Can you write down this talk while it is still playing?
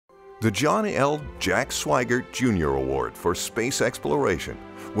The John L. Jack Swigert Jr. Award for Space Exploration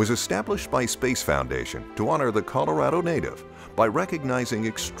was established by Space Foundation to honor the Colorado native by recognizing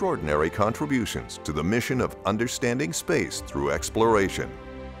extraordinary contributions to the mission of understanding space through exploration.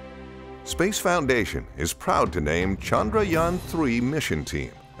 Space Foundation is proud to name Chandrayaan-3 mission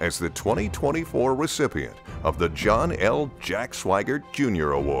team as the 2024 recipient of the John L. Jack Swigert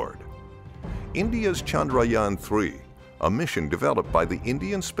Jr. Award. India's Chandrayaan-3, a mission developed by the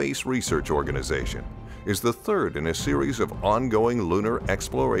Indian Space Research Organization, is the third in a series of ongoing lunar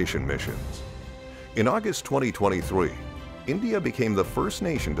exploration missions. In August 2023, India became the first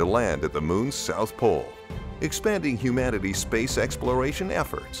nation to land at the Moon's South Pole, expanding humanity's space exploration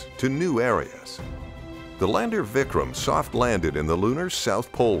efforts to new areas. The lander Vikram soft landed in the lunar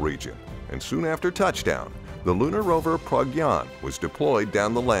South Pole region, and soon after touchdown, the lunar rover Pragyan was deployed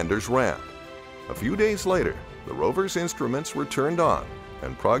down the lander's ramp. A few days later, the rover's instruments were turned on,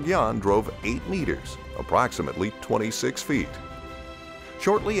 and Pragyan drove 8 meters, approximately 26 feet.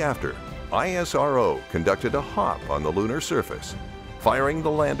 Shortly after, ISRO conducted a hop on the lunar surface, firing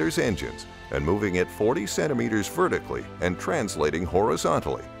the lander's engines and moving it 40 centimeters vertically and translating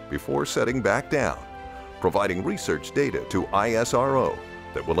horizontally before setting back down, providing research data to ISRO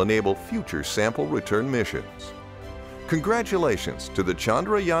that will enable future sample return missions. Congratulations to the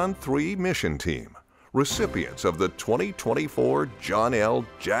Chandrayaan-3 mission team, recipients of the 2024 John L.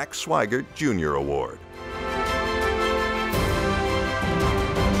 Jack Swigert Jr. Award.